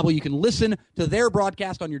Matt. With Rabble, you can listen to their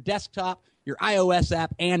broadcast on your desktop, your iOS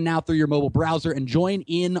app, and now through your mobile browser, and join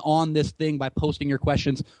in on this thing by posting your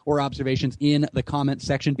questions or observations in the comment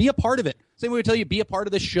section. Be a part of it. Same way we tell you, be a part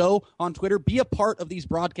of this show on Twitter. Be a part of these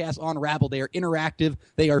broadcasts on Rabble. They are interactive.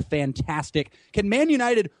 They are fantastic. Can Man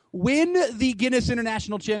United win the Guinness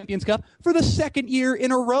International Champions Cup for the second year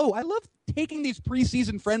in a row? I love taking these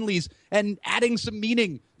preseason friendlies and adding some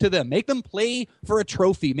meaning to them. Make them play for a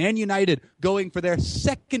trophy. Man United going for their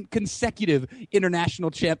second consecutive International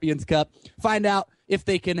Champions Cup. Find out if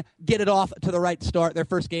they can get it off to the right start. Their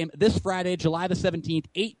first game this Friday, July the 17th,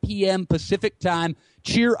 8 p.m. Pacific time.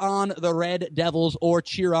 Cheer on the Red Devils or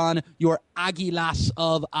cheer on your Águilas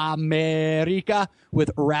of America with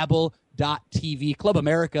Rabble.tv. Club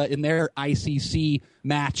America in their ICC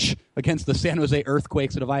match against the San Jose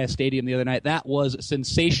Earthquakes at Avaya Stadium the other night. That was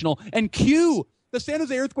sensational. And Q, the San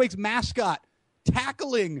Jose Earthquakes mascot,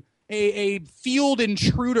 tackling a field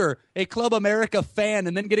intruder, a Club America fan,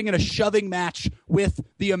 and then getting in a shoving match with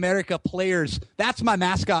the America players. That's my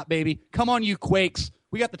mascot, baby. Come on, you Quakes.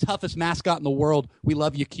 We got the toughest mascot in the world. We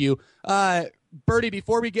love you, Q. Bertie,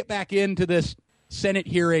 before we get back into this Senate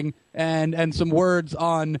hearing and some words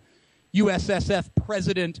on USSF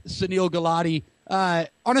President Sunil Gulati,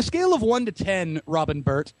 on a scale of 1 to 10, Robin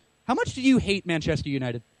Burt, how much do you hate Manchester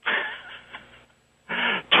United?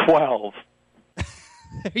 12.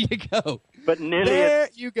 There you go. But nearly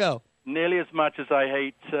nearly as much as I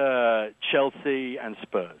hate Chelsea and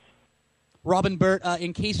Spurs. Robin Burt,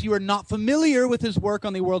 in case you are not familiar with his work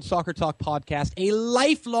on the World Soccer Talk podcast, a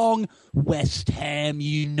lifelong West Ham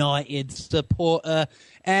United supporter,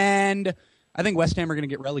 and I think West Ham are going to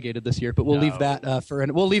get relegated this year, but we'll leave that for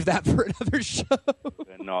another show.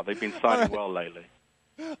 They're not. They've been signing well lately.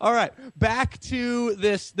 All right, back to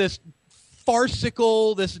this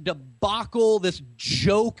farcical, this debacle, this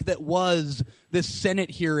joke that was this Senate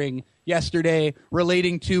hearing yesterday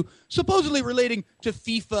supposedly relating to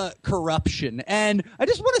FIFA corruption. And I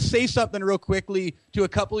just want to say something real quickly to a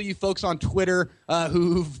couple of you folks on Twitter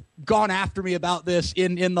who've gone after me about this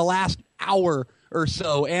in the last hour or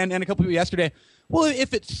so, and a couple of you yesterday. Well,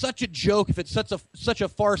 if it's such a joke, if it's such a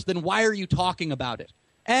farce, then why are you talking about it?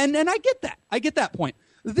 And I get that. I get that point.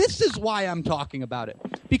 This is why I'm talking about it.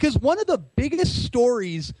 Because one of the biggest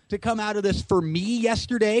stories to come out of this for me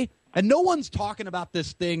yesterday, and no one's talking about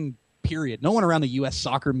this thing, period. No one around the U.S.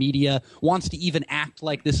 soccer media wants to even act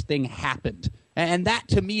like this thing happened. And that,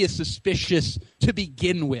 to me, is suspicious to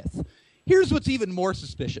begin with. Here's what's even more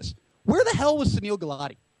suspicious. Where the hell was Sunil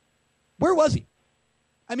Gulati? Where was he?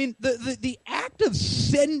 I mean, the act of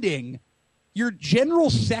sending your general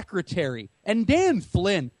secretary and Dan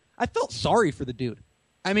Flynn, I felt sorry for the dude.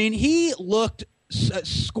 I mean, he looked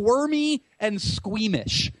squirmy and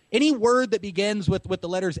squeamish. Any word that begins with the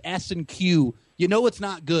letters S and Q, you know it's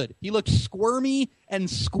not good. He looked squirmy and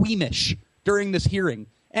squeamish during this hearing.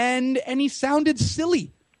 And he sounded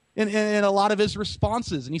silly in a lot of his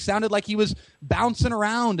responses. And he sounded like he was bouncing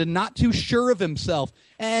around and not too sure of himself.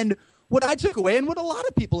 And what I took away, and what a lot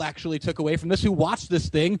of people actually took away from this who watched this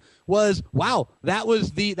thing, was, wow, that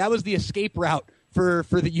was the escape route for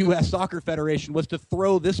the U.S. Soccer Federation, was to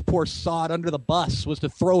throw this poor sod under the bus, was to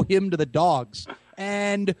throw him to the dogs.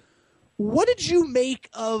 And what did you make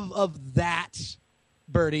of that,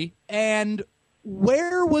 Bertie? And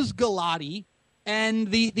where was Gulati?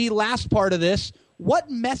 And the last part of this,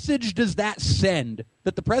 what message does that send?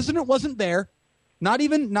 That the president wasn't there, not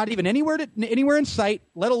even anywhere in sight,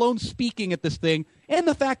 let alone speaking at this thing, and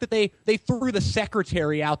the fact that they threw the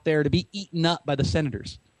secretary out there to be eaten up by the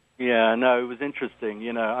senators. Yeah, no, it was interesting.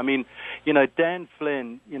 I mean, Dan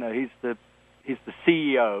Flynn, he's the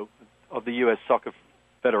CEO of the U.S. Soccer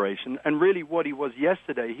Federation, and really what he was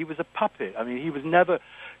yesterday, he was a puppet. I mean, he was never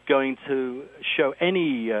going to show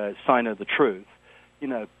any sign of the truth.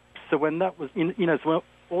 So when that was, so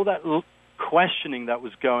all that questioning that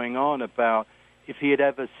was going on about if he had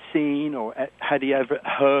ever seen or had he ever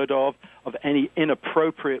heard of any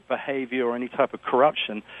inappropriate behavior or any type of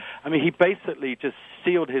corruption, I mean, he basically just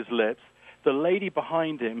sealed his lips. The lady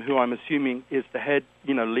behind him, who I'm assuming is the head,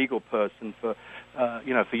 legal person for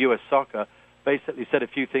U.S. Soccer, basically said a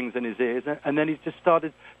few things in his ears, and then he just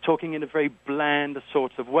started talking in a very bland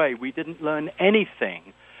sort of way. We didn't learn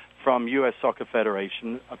anything from U.S. Soccer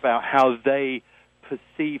Federation about how they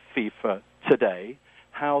perceive FIFA today,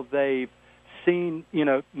 how they've seen,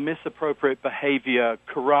 misappropriate behavior,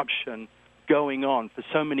 corruption going on for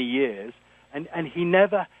so many years, and he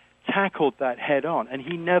never tackled that head on, and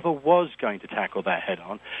he never was going to tackle that head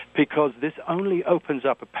on, because this only opens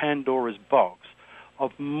up a Pandora's box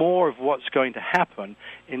of more of what's going to happen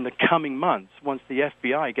in the coming months once the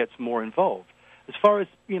FBI gets more involved. As far as,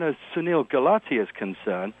 Sunil Gulati is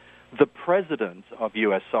concerned, the president of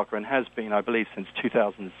U.S. Soccer, and has been, I believe, since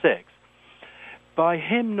 2006, by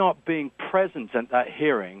him not being present at that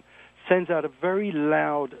hearing, sends out a very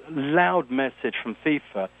loud message from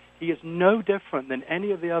FIFA. He is no different than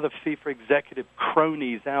any of the other FIFA executive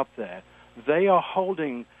cronies out there. They are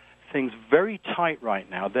holding things very tight right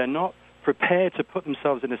now. They're not prepared to put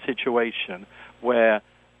themselves in a situation where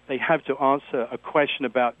they have to answer a question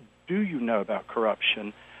about, do you know about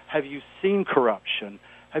corruption? Have you seen corruption?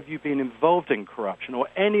 Have you been involved in corruption? Or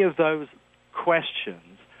any of those questions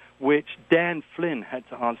which Dan Flynn had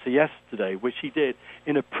to answer yesterday, which he did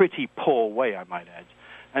in a pretty poor way, I might add.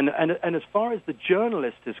 And as far as the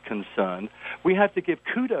journalist is concerned, we have to give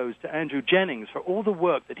kudos to Andrew Jennings for all the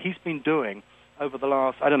work that he's been doing over the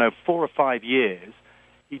last, 4 or 5 years.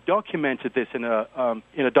 He documented this in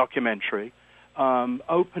a documentary,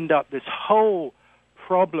 opened up this whole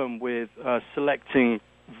problem with selecting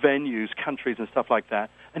venues, countries, and stuff like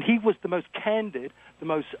that. And he was the most candid, the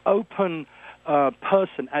most open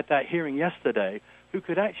person at that hearing yesterday, who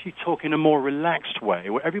could actually talk in a more relaxed way,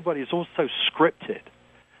 where everybody is also scripted.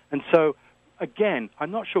 And so, again,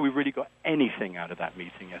 I'm not sure we really got anything out of that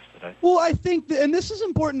meeting yesterday. Well, I think, and this is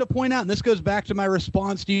important to point out, and this goes back to my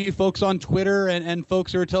response to you folks on Twitter and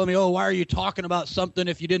folks who are telling me, oh, why are you talking about something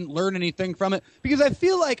if you didn't learn anything from it? Because I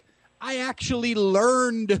feel like I actually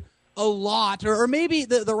learned a lot, or maybe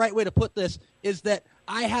the right way to put this is that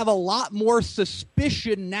I have a lot more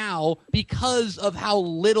suspicion now because of how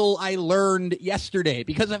little I learned yesterday,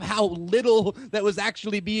 because of how little that was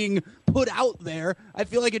actually being put out there. I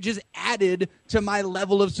feel like it just added to my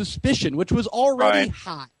level of suspicion, which was already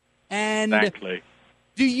high. And exactly.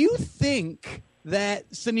 Do you think that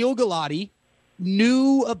Sunil Gulati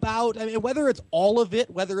knew about, whether it's all of it,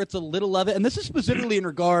 whether it's a little of it, and this is specifically in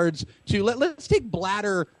regards to, let's take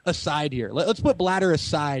Blatter aside here. Let's put Blatter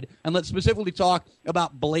aside, and let's specifically talk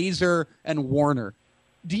about Blazer and Warner.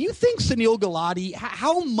 Do you think Sunil Gulati,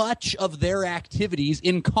 how much of their activities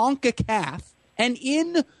in CONCACAF and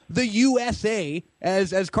in the USA,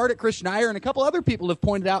 as Kartik Krishnaiyer and a couple other people have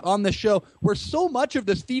pointed out on the show, where so much of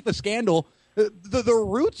this FIFA scandal, the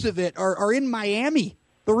roots of it are in Miami,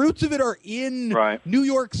 The roots of it are in New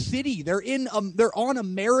York City. They're they're on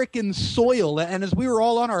American soil. And as we were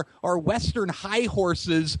all on our Western high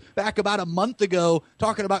horses back about a month ago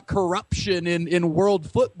talking about corruption in world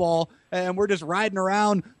football, and we're just riding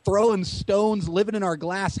around throwing stones, living in our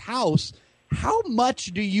glass house, how much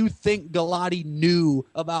do you think Galati knew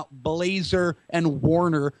about Blazer and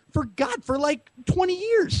Warner for like 20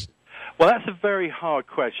 years? Well, that's a very hard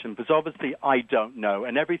question because obviously I don't know,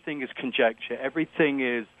 and everything is conjecture. Everything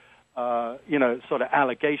is, sort of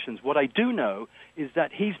allegations. What I do know is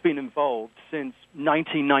that he's been involved since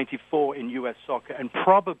 1994 in U.S. soccer, and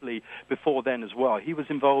probably before then as well. He was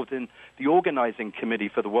involved in the organizing committee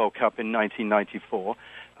for the World Cup in 1994,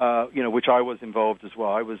 which I was involved as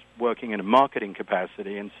well. I was working in a marketing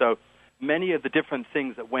capacity, and so many of the different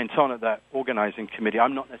things that went on at that organizing committee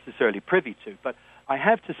I'm not necessarily privy to, but I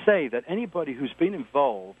have to say that anybody who's been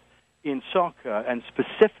involved in soccer and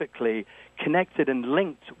specifically connected and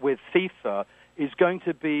linked with FIFA is going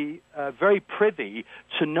to be very privy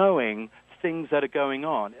to knowing things that are going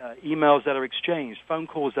on, emails that are exchanged, phone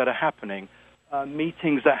calls that are happening,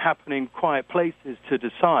 meetings that are happening in quiet places to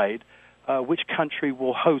decide which country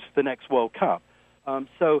will host the next World Cup.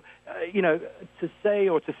 To say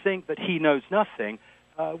or to think that he knows nothing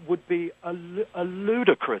would be a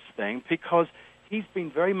ludicrous thing because he's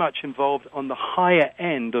been very much involved on the higher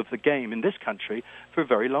end of the game in this country for a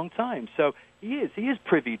very long time. So he is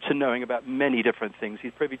privy to knowing about many different things.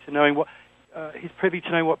 He's privy to knowing what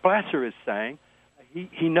Blatter is saying.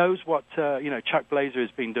 He knows what Chuck Blazer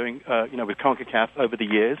has been doing with CONCACAF over the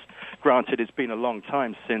years. Granted, it's been a long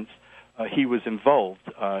time since he was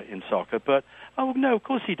involved in soccer, but no, of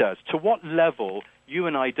course he does. To what level, you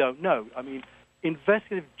and I don't know. I mean,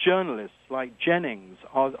 investigative journalists like Jennings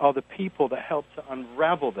are the people that help to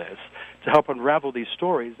unravel this, to help unravel these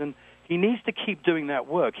stories, and he needs to keep doing that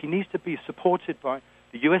work. He needs to be supported by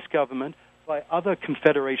the U.S. government, by other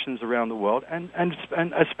confederations around the world, and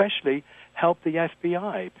especially help the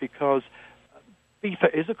FBI, because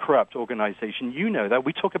FIFA is a corrupt organization. You know that.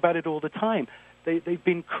 We talk about it all the time. They've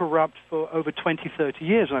been corrupt for over 20, 30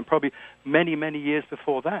 years, and probably many, many years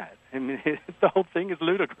before that. I mean, the whole thing is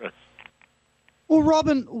ludicrous. Well,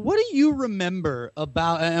 Robin, what do you remember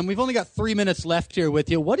about, and we've only got 3 minutes left here with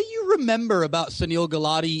you, what do you remember about Sunil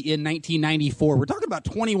Gulati in 1994? We're talking about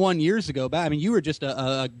 21 years ago. I mean, you were just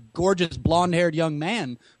a gorgeous blonde-haired young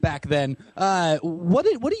man back then. What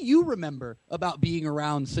do you remember about being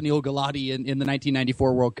around Sunil Gulati in the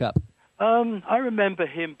 1994 World Cup? I remember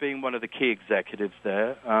him being one of the key executives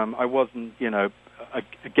there. I wasn't,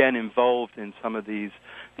 again, involved in some of these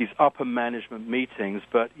upper management meetings,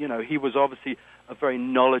 but, he was obviously a very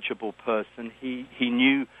knowledgeable person. He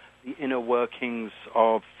knew the inner workings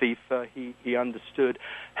of FIFA. He understood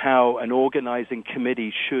how an organizing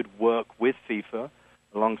committee should work with FIFA,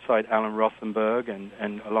 alongside Alan Rothenberg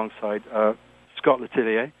and alongside Scott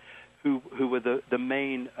Letelier, who were the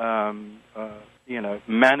main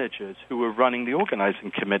managers who were running the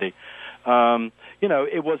organizing committee.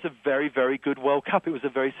 It was a very, very good World Cup. It was a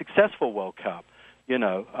very successful World Cup,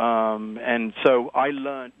 and so I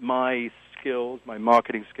learned my skills, my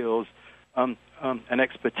marketing skills, and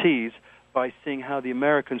expertise by seeing how the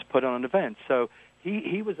Americans put on an event. So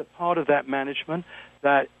he was a part of that management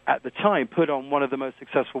that, at the time, put on one of the most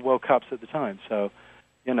successful World Cups at the time. So,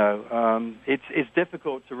 it's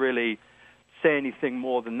difficult to really say anything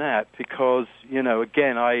more than that because,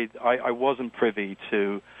 again, I wasn't privy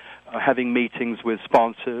to having meetings with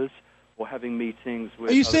sponsors or having meetings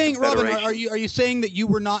with. Are you saying, Robin? Are you saying that you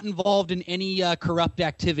were not involved in any corrupt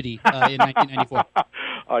activity in 1994?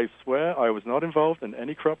 I swear I was not involved in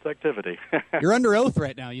any corrupt activity. You're under oath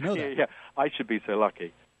right now. You know that. Yeah, I should be so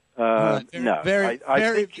lucky. Very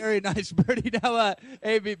nice, Bertie. Now,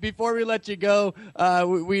 hey, before we let you go,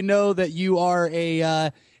 we know that you are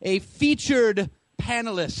a featured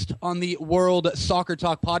panelist on the World Soccer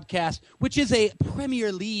Talk podcast, which is a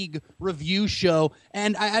Premier League review show.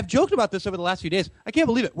 And I've joked about this over the last few days. I can't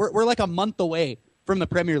believe it. We're like a month away from the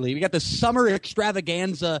Premier League. We got the summer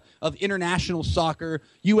extravaganza of international soccer.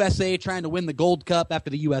 USA trying to win the Gold Cup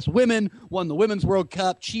after the U.S. women won the Women's World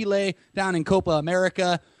Cup. Chile down in Copa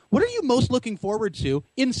America. What are you most looking forward to,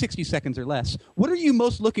 in 60 seconds or less, what are you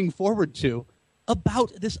most looking forward to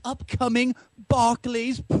about this upcoming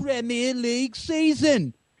Barclays Premier League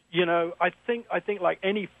season? I think like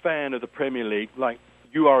any fan of the Premier League, like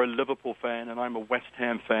you are a Liverpool fan and I'm a West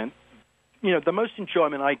Ham fan, the most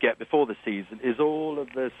enjoyment I get before the season is all of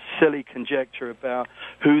the silly conjecture about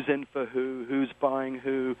who's in for who's buying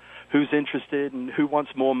who's interested, and who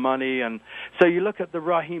wants more money. And so you look at the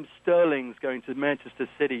Raheem Sterlings going to Manchester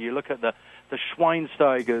City. You look at the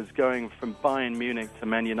Schweinsteigers going from Bayern Munich to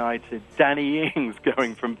Man United. Danny Ings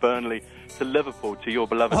going from Burnley to Liverpool, to your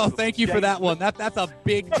beloved. Oh, thank you for that one. That's a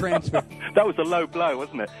big transfer. That was a low blow,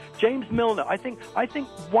 wasn't it? James Milner. I think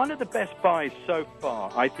one of the best buys so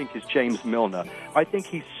far, I think, is James Milner. I think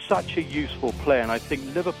he's such a useful player, and I think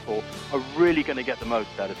Liverpool are really going to get the most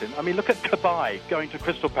out of him. I mean, look at Cabaye going to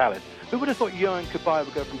Crystal Palace. Who would have thought Johan Cabaye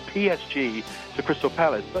would go from PSG to Crystal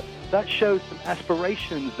Palace? But that shows some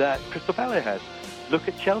aspirations that Crystal Palace has. Look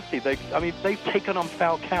at Chelsea. They've taken on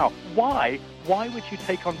Falcao. Why? Why would you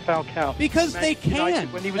take on Falcao? Because they can.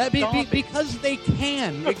 Because they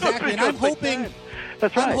can. Exactly. And I'm hoping.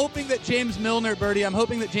 That's right. I'm hoping that James Milner, Bertie,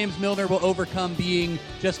 will overcome being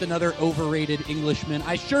just another overrated Englishman.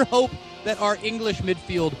 I sure hope that our English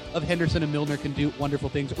midfield of Henderson and Milner can do wonderful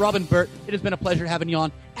things. Robin Burt, it has been a pleasure having you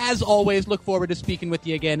on. As always, look forward to speaking with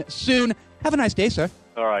you again soon. Have a nice day, sir.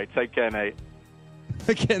 All right. Take care, Nate.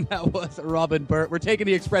 Again, that was Robin Burt. We're taking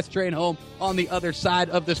the express train home on the other side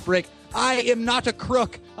of this break. I am not a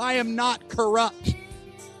crook. I am not corrupt.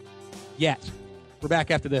 Yet. We're back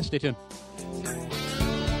after this. Stay tuned.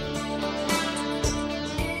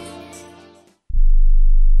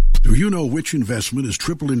 Do you know which investment has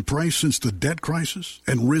tripled in price since the debt crisis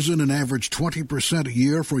and risen an average 20% a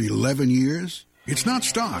year for 11 years? It's not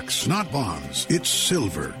stocks, not bonds. It's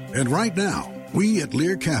silver. And right now, we at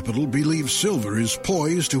Lear Capital believe silver is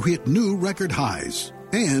poised to hit new record highs.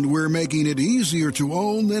 And we're making it easier to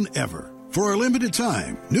own than ever. For a limited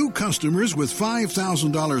time, new customers with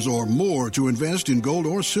 $5,000 or more to invest in gold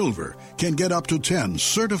or silver can get up to 10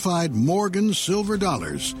 certified Morgan silver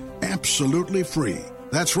dollars absolutely free.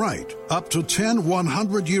 That's right, up to 10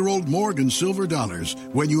 100-year-old Morgan silver dollars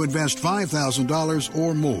when you invest $5,000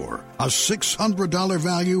 or more. A $600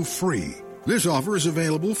 value free. This offer is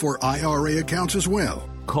available for IRA accounts as well.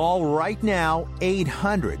 Call right now,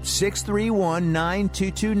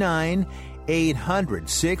 800-631-9229,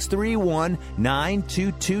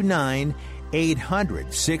 800-631-9229,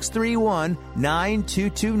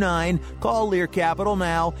 800-631-9229. Call Lear Capital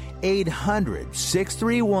now,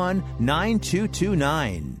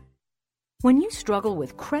 800-631-9229. When you struggle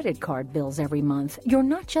with credit card bills every month, you're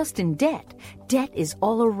not just in debt. Debt is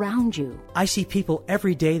all around you. I see people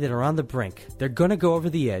every day that are on the brink. They're going to go over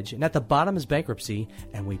the edge, and at the bottom is bankruptcy,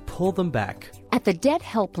 and we pull them back. At the Debt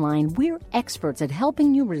Helpline, we're experts at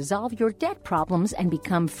helping you resolve your debt problems and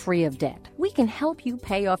become free of debt. We can help you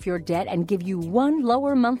pay off your debt and give you one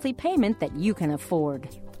lower monthly payment that you can afford.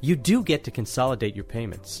 You do get to consolidate your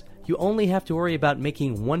payments. You only have to worry about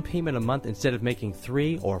making one payment a month instead of making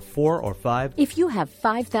 3 or 4 or 5. If you have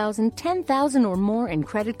 $5,000, $10,000 or more in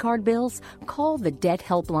credit card bills, call the Debt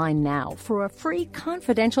Helpline now for a free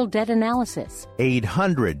confidential debt analysis.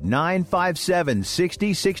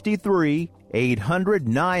 800-957-6063,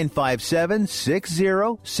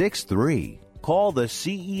 800-957-6063. Call the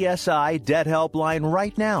CESI Debt Helpline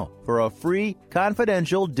right now for a free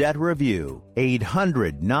confidential debt review.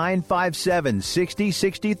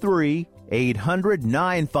 800-957-6063,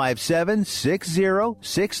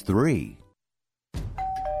 800-957-6063.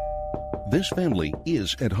 This family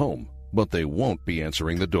is at home, but they won't be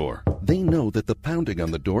answering the door. They know that the pounding on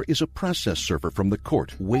the door is a process server from the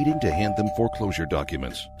court waiting to hand them foreclosure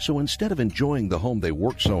documents. So instead of enjoying the home they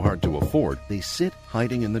worked so hard to afford, they sit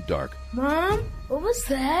hiding in the dark. Mom, what was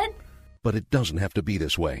that? But it doesn't have to be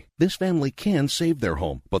this way. This family can save their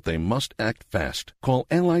home, but they must act fast. Call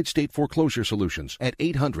Allied State Foreclosure Solutions at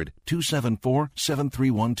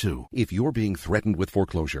 800-274-7312. If you're being threatened with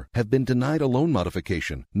foreclosure, have been denied a loan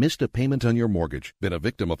modification, missed a payment on your mortgage, been a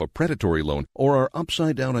victim of a predatory loan, or are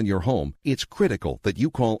upside down on your home, it's critical that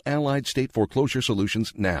you call Allied State Foreclosure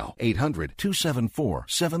Solutions now.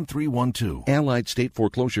 800-274-7312. Allied State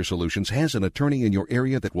Foreclosure Solutions has an attorney in your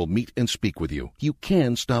area that will meet and speak with you. You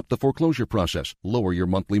can stop the foreclosure process, lower your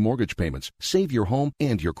monthly mortgage payments, save your home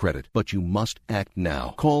and your credit, but you must act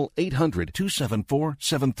now. Call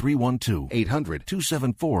 800-274-7312.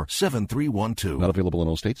 800-274-7312. Not available in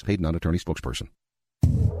all states. Paid non-attorney spokesperson.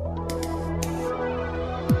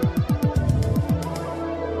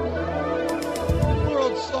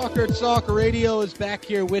 Talk Radio is back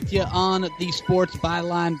here with you on the Sports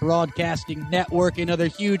Byline Broadcasting Network. Another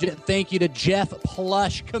huge thank you to Jeff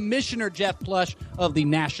Plush, Commissioner Jeff Plush of the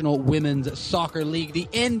National Women's Soccer League, the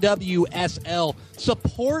NWSL.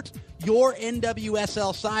 Support your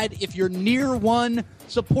NWSL side. If you're near one,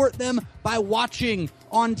 Support them by watching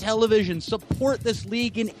on television. Support this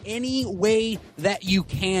league in any way that you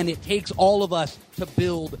can. It takes all of us to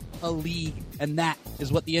build a league, and that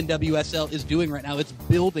is what the NWSL is doing right now. It's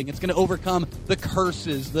building. It's going to overcome the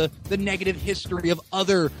curses, the negative history of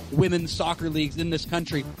other women's soccer leagues in this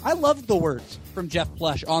country. I loved the words from Jeff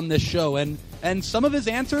Plush on this show, and some of his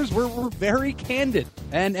answers were very candid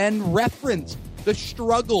and referenced the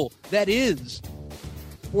struggle that is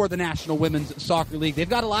for the National Women's Soccer League. They've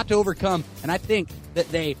got a lot to overcome, and I think that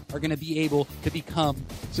they are going to be able to become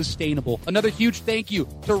sustainable. Another huge thank you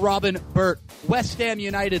to Robin Burt, West Ham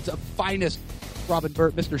United's finest. Robin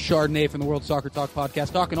Burt, Mr. Chardonnay from the World Soccer Talk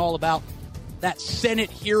podcast, talking all about that Senate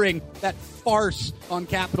hearing, that farce on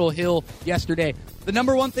Capitol Hill yesterday. The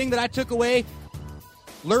number one thing that I took away,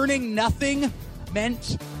 learning nothing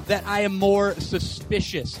meant that I am more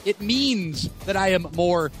suspicious. It means that I am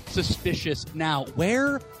more suspicious now.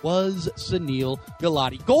 Where was Sunil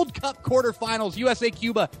Gulati? Gold Cup quarterfinals,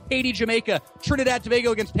 USA-Cuba, Haiti-Jamaica,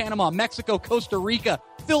 Trinidad-Tobago against Panama, Mexico, Costa Rica.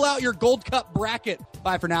 Fill out your Gold Cup bracket.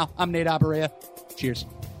 Bye for now. I'm Nate Abaurrea. Cheers.